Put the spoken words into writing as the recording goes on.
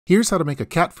Here's how to make a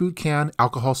cat food can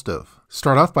alcohol stove.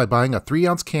 Start off by buying a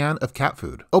 3-ounce can of cat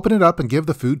food. Open it up and give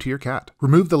the food to your cat.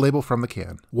 Remove the label from the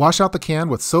can. Wash out the can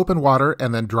with soap and water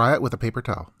and then dry it with a paper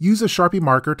towel. Use a Sharpie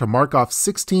marker to mark off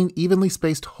 16 evenly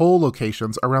spaced hole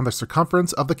locations around the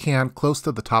circumference of the can close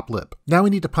to the top lip. Now we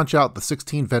need to punch out the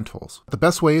 16 vent holes. The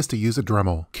best way is to use a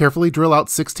Dremel. Carefully drill out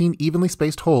 16 evenly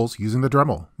spaced holes using the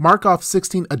Dremel. Mark off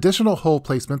 16 additional hole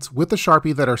placements with the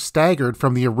Sharpie that are staggered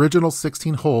from the original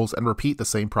 16 holes and repeat the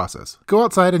same process. Go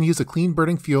outside and use a clean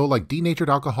burning fuel like denatured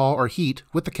alcohol or heat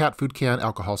with the cat food can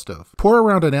alcohol stove. Pour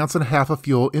around 1.5 ounces of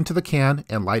fuel into the can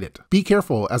and light it. Be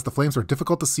careful as the flames are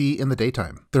difficult to see in the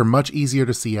daytime. They're much easier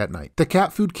to see at night. The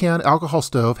cat food can alcohol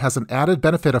stove has an added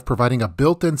benefit of providing a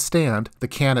built-in stand, the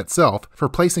can itself, for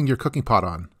placing your cooking pot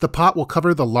on. The pot will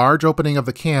cover the large opening of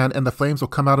the can and the flames will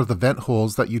come out of the vent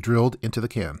holes that you drilled into the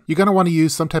can. You're going to want to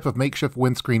use some type of makeshift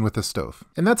windscreen with this stove.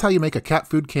 And that's how you make a cat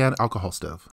food can alcohol stove.